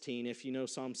Psalm 16. If you know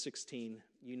Psalm 16,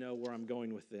 you know where I'm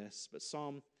going with this. But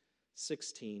Psalm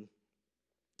 16,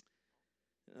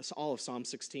 that's all of Psalm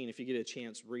 16. If you get a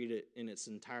chance, read it in its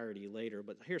entirety later.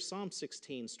 But here's Psalm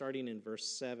 16, starting in verse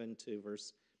 7 to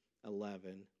verse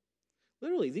 11.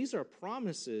 Literally, these are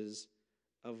promises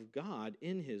of God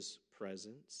in his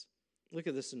presence. Look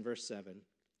at this in verse 7.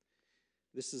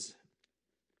 This is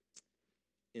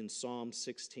in Psalm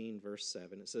 16, verse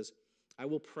 7. It says, I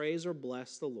will praise or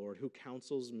bless the Lord who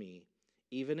counsels me.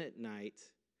 Even at night,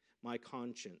 my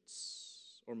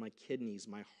conscience, or my kidneys,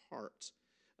 my heart,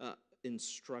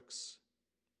 instructs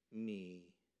me.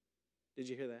 Did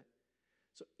you hear that?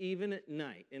 So even at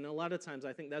night, and a lot of times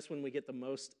I think that's when we get the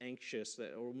most anxious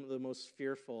or the most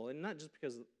fearful, and not just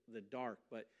because of the dark,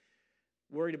 but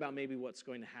worried about maybe what's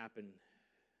going to happen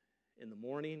in the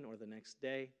morning or the next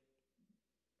day.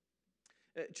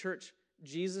 Church,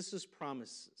 Jesus'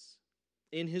 promises,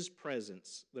 in his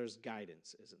presence, there's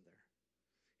guidance, isn't there?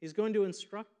 He's going to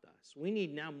instruct us. We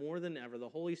need now more than ever the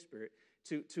Holy Spirit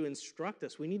to instruct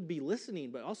us. We need to be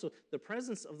listening, but also the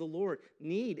presence of the Lord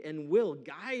need and will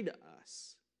guide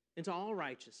us into all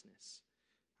righteousness.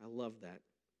 I love that.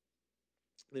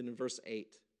 Then in verse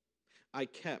 8, I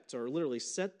kept, or literally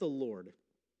set the Lord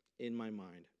in my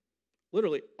mind.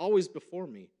 Literally, always before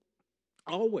me.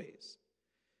 Always.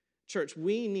 Church,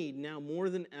 we need now more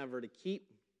than ever to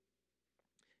keep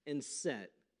and set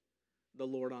the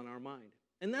Lord on our mind.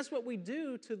 And that's what we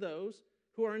do to those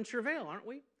who are in travail, aren't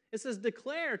we? It says,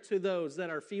 declare to those that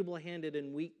are feeble-handed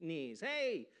and weak knees,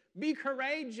 hey, be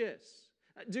courageous.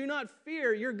 Do not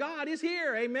fear. Your God is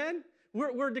here. Amen?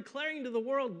 We're declaring to the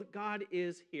world that God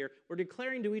is here. We're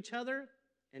declaring to each other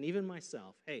and even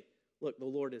myself, hey, look, the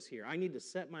Lord is here. I need to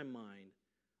set my mind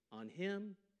on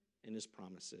him and his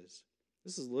promises.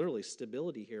 This is literally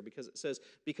stability here because it says,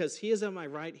 because he is at my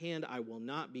right hand, I will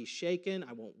not be shaken,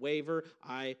 I won't waver,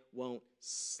 I won't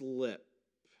slip.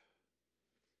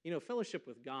 You know, fellowship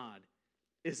with God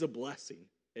is a blessing.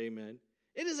 Amen.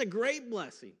 It is a great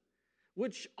blessing,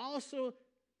 which also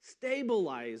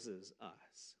stabilizes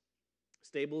us.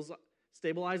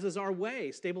 Stabilizes our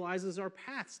way, stabilizes our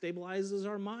path, stabilizes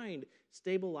our mind,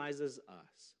 stabilizes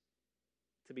us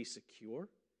to be secure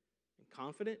and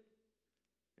confident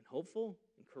and hopeful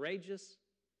and courageous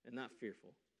and not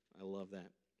fearful. I love that.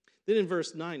 Then in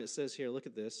verse 9 it says here, look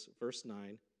at this, verse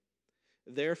 9,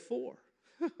 therefore,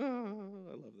 I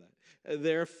love that.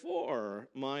 Therefore,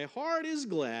 my heart is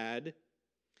glad,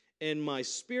 and my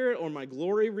spirit or my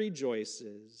glory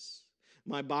rejoices.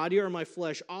 My body or my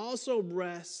flesh also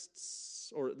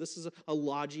rests, or this is a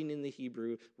lodging in the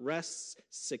Hebrew, rests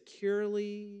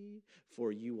securely,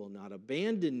 for you will not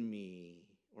abandon me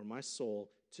or my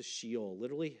soul to Sheol,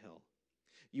 literally hell.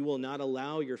 You will not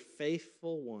allow your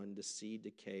faithful one to see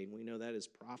decay. And we know that is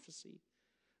prophecy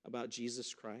about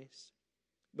Jesus Christ.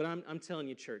 But I'm telling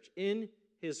you, church, in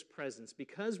his presence,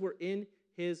 because we're in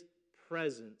his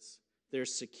presence,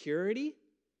 there's security.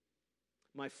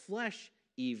 My flesh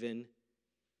even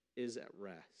is at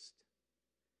rest.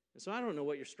 And so I don't know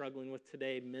what you're struggling with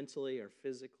today, mentally or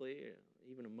physically, or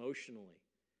even emotionally.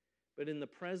 But in the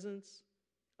presence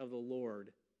of the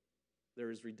Lord,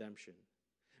 there is redemption.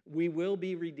 We will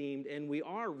be redeemed, and we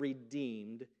are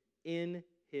redeemed in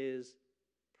his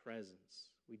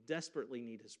presence. We desperately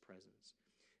need his presence.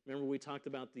 Remember we talked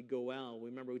about the Goel.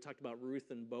 Remember we talked about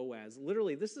Ruth and Boaz.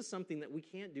 Literally, this is something that we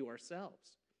can't do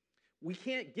ourselves. We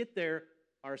can't get there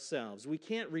ourselves. We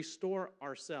can't restore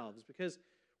ourselves because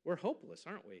we're hopeless,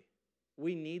 aren't we?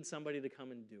 We need somebody to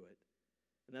come and do it.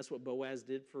 And that's what Boaz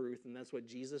did for Ruth, and that's what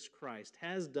Jesus Christ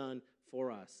has done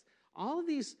for us. All of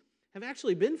these have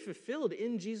actually been fulfilled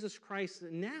in Jesus Christ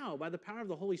now by the power of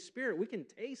the Holy Spirit. We can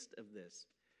taste of this.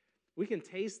 We can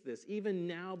taste this even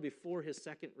now before his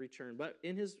second return. But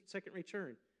in his second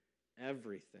return,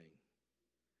 everything,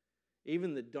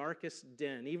 even the darkest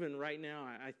den, even right now,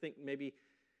 I think maybe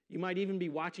You might even be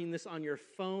watching this on your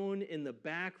phone in the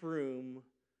back room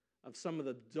of some of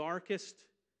the darkest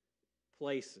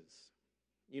places.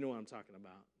 You know what I'm talking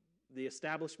about. The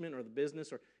establishment or the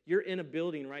business, or you're in a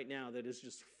building right now that is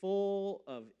just full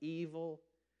of evil,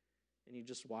 and you're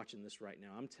just watching this right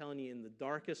now. I'm telling you, in the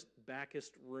darkest,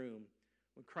 backest room,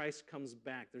 when Christ comes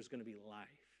back, there's going to be life,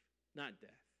 not death,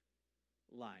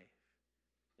 life.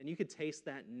 And you could taste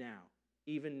that now,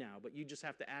 even now, but you just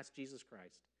have to ask Jesus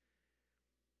Christ.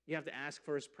 You have to ask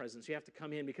for his presence. You have to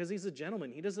come in because he's a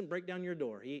gentleman. He doesn't break down your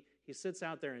door. He sits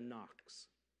out there and knocks.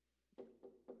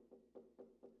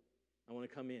 I want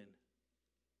to come in.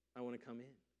 I want to come in.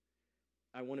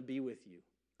 I want to be with you.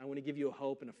 I want to give you a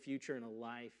hope and a future and a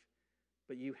life,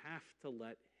 but you have to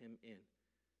let him in.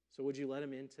 So would you let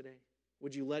him in today?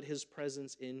 Would you let his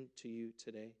presence into you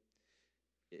today?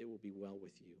 It will be well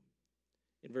with you.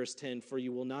 In verse 10, for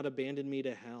you will not abandon me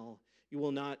to hell. You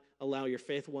will not allow your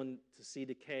faithful one to see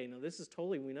decay. Now, this is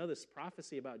totally, we know this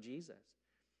prophecy about Jesus.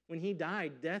 When he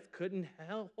died, death couldn't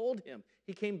hold him.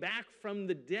 He came back from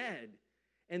the dead.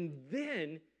 And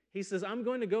then he says, I'm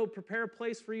going to go prepare a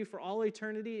place for you for all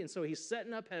eternity. And so he's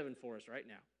setting up heaven for us right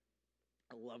now.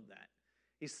 I love that.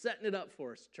 He's setting it up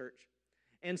for us, church.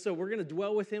 And so we're going to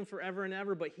dwell with him forever and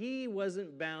ever. But he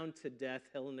wasn't bound to death,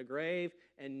 hell, and the grave,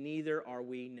 and neither are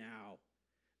we now.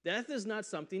 Death is not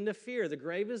something to fear. The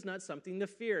grave is not something to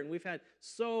fear. And we've had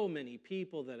so many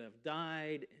people that have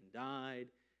died and died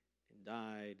and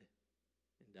died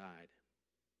and died.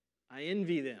 I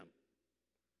envy them.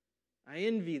 I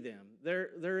envy them.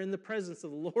 They're in the presence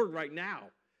of the Lord right now.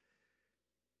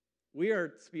 We are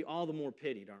to be all the more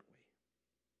pitied, aren't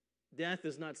we? Death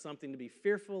is not something to be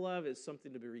fearful of. It's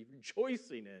something to be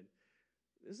rejoicing in.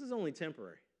 This is only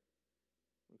temporary.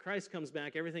 When Christ comes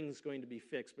back, everything's going to be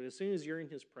fixed. But as soon as you're in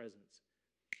his presence,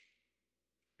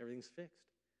 everything's fixed.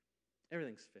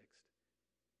 Everything's fixed.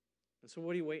 And so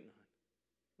what are you waiting on?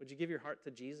 Would you give your heart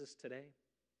to Jesus today?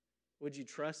 Would you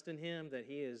trust in him that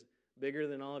he is bigger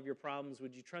than all of your problems?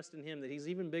 Would you trust in him that he's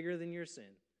even bigger than your sin?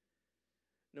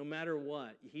 No matter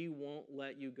what, he won't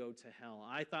let you go to hell.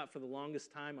 I thought for the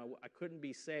longest time I couldn't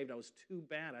be saved. I was too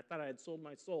bad. I thought I had sold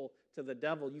my soul to the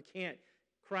devil. You can't.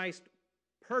 Christ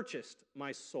purchased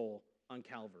my soul on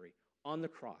Calvary, on the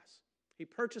cross. He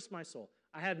purchased my soul.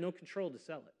 I had no control to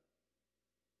sell it.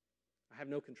 I have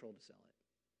no control to sell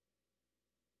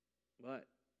it. But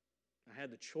I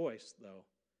had the choice, though,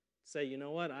 to say, you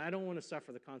know what? I don't want to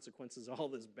suffer the consequences of all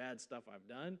this bad stuff I've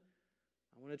done.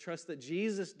 I want to trust that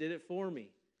Jesus did it for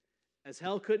me. As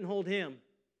hell couldn't hold him,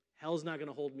 hell's not going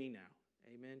to hold me now.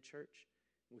 Amen, church?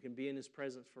 We can be in his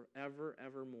presence forever,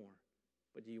 evermore.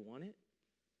 But do you want it?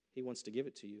 He wants to give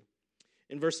it to you.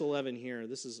 In verse 11 here,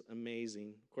 this is amazing.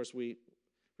 Of course, we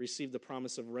received the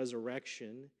promise of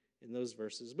resurrection in those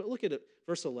verses. But look at it,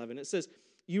 verse 11. It says,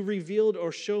 you revealed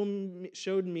or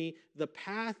showed me the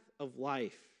path of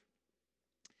life.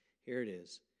 Here it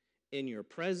is. In your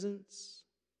presence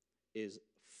is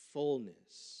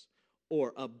fullness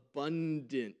or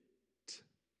abundant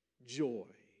joy.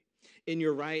 In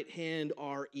your right hand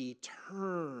are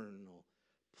eternal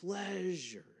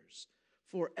pleasures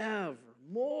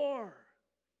forevermore.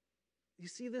 You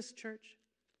see this, church?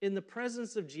 In the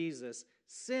presence of Jesus,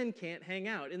 sin can't hang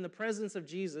out. In the presence of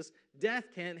Jesus, death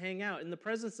can't hang out. In the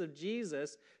presence of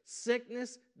Jesus,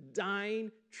 sickness,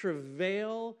 dying,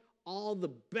 travail, all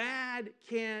the bad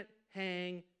can't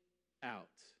hang out.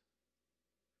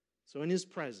 So in his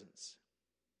presence,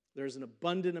 there's an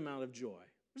abundant amount of joy.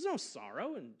 There's no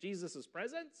sorrow in Jesus'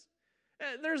 presence.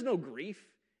 There's no grief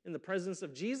in the presence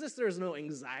of Jesus. There's no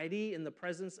anxiety in the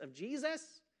presence of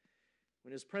Jesus.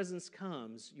 When his presence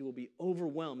comes, you will be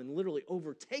overwhelmed and literally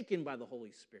overtaken by the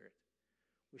Holy Spirit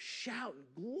with shout and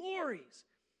glories,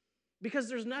 because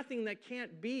there's nothing that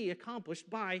can't be accomplished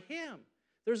by him.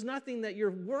 There's nothing that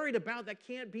you're worried about that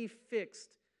can't be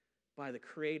fixed by the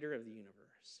creator of the universe.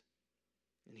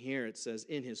 And here it says,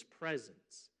 in his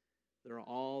presence, there are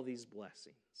all these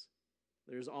blessings.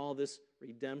 There's all this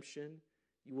redemption.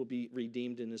 You will be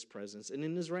redeemed in his presence. And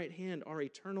in his right hand are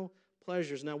eternal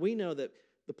pleasures. Now, we know that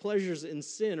the pleasures in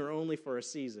sin are only for a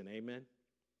season. Amen?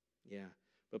 Yeah.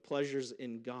 But pleasures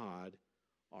in God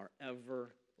are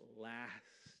everlasting.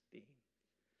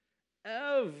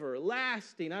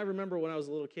 Everlasting. I remember when I was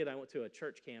a little kid, I went to a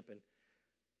church camp, and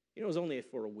it was only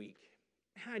for a week.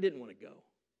 And I didn't want to go.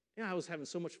 I was having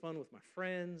so much fun with my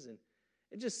friends, and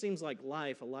it just seems like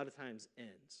life a lot of times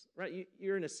ends, right?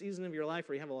 You're in a season of your life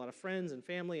where you have a lot of friends and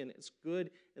family, and it's good,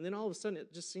 and then all of a sudden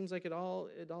it just seems like it all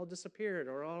disappeared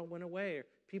or all went away, or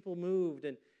people moved,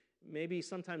 and maybe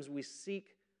sometimes we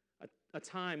seek a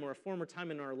time or a former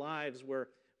time in our lives where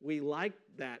we liked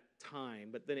that time,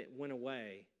 but then it went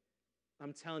away,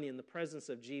 I'm telling you, in the presence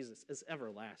of Jesus is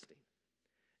everlasting.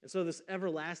 And so this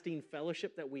everlasting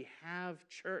fellowship that we have,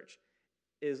 church,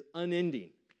 is unending.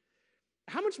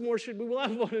 How much more should we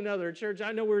love one another, church?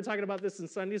 I know we were talking about this in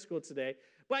Sunday school today,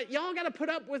 but y'all got to put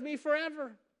up with me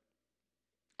forever.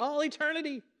 All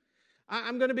eternity.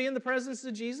 I'm going to be in the presence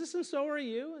of Jesus, and so are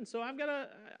you. And so I've got to,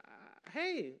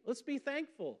 hey, let's be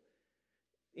thankful.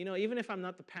 You know, even if I'm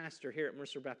not the pastor here at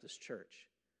Mercer Baptist Church,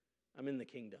 I'm in the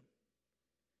kingdom.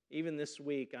 Even this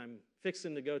week, I'm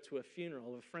fixing to go to a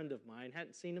funeral of a friend of mine.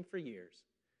 Hadn't seen him for years.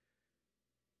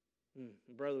 My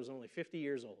brother was only 50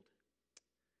 years old.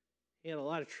 He had a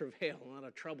lot of travail, a lot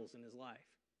of troubles in his life.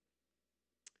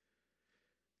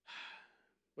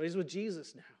 But he's with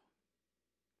Jesus now.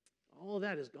 All of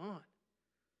that is gone.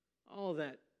 All of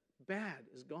that bad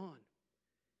is gone.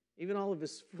 Even all of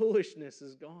his foolishness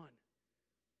is gone.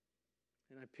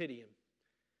 And I pity him.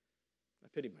 I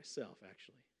pity myself,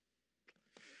 actually.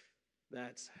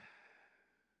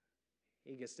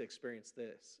 He gets to experience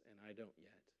this, and I don't yet.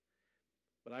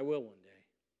 But I will one day.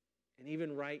 And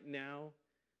even right now,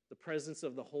 the presence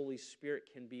of the Holy Spirit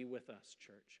can be with us,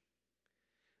 church.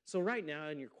 So right now,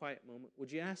 in your quiet moment,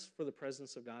 would you ask for the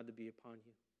presence of God to be upon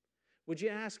you? Would you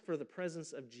ask for the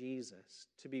presence of Jesus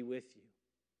to be with you?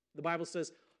 The Bible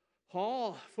says,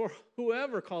 for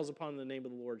whoever calls upon the name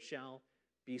of the Lord shall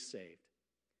be saved.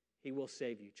 He will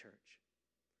save you, church.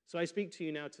 So I speak to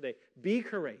you now today. Be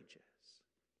courageous.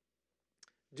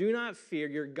 Do not fear.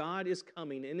 Your God is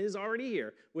coming and is already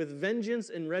here with vengeance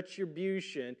and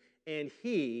retribution, and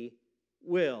He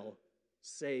will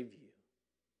save you.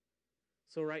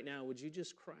 So right now, would you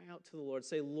just cry out to the Lord?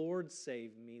 Say, Lord,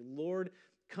 save me. Lord,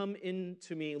 come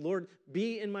into me. Lord,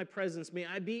 be in my presence. May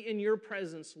I be in your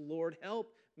presence, Lord.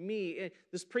 Help me.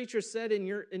 This preacher said, in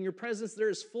your presence there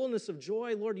is fullness of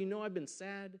joy. Lord, you know I've been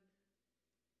sad.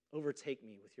 Overtake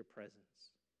me with your presence.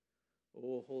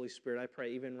 Oh, Holy Spirit, I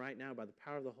pray even right now by the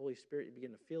power of the Holy Spirit, you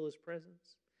begin to feel His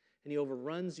presence. And He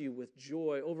overruns you with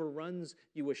joy, overruns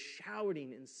you with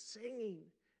shouting and singing.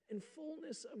 And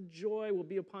fullness of joy will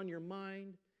be upon your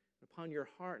mind, upon your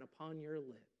heart, and upon your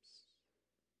lips.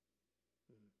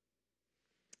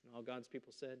 And all God's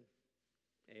people said,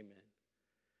 amen.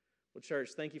 Well, church,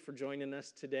 thank you for joining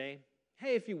us today.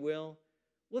 Hey, if you will,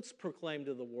 let's proclaim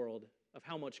to the world of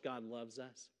how much God loves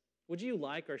us. Would you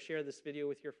like or share this video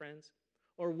with your friends?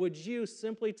 Or would you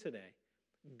simply today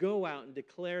go out and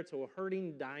declare to a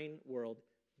hurting, dying world,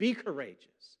 be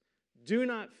courageous. Do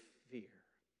not fear.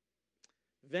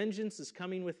 Vengeance is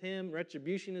coming with Him.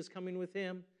 Retribution is coming with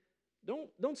Him.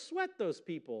 Don't sweat those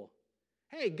people.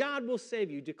 Hey, God will save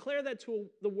you. Declare that to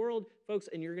the world, folks,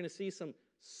 and you're going to see some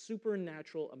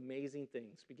supernatural, amazing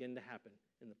things begin to happen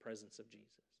in the presence of Jesus.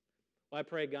 Well, I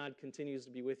pray God continues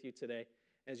to be with you today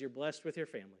as you're blessed with your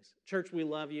families. Church, we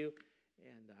love you,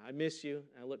 and I miss you.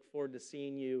 I look forward to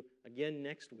seeing you again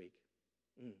next week.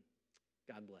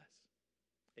 God bless.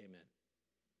 Amen.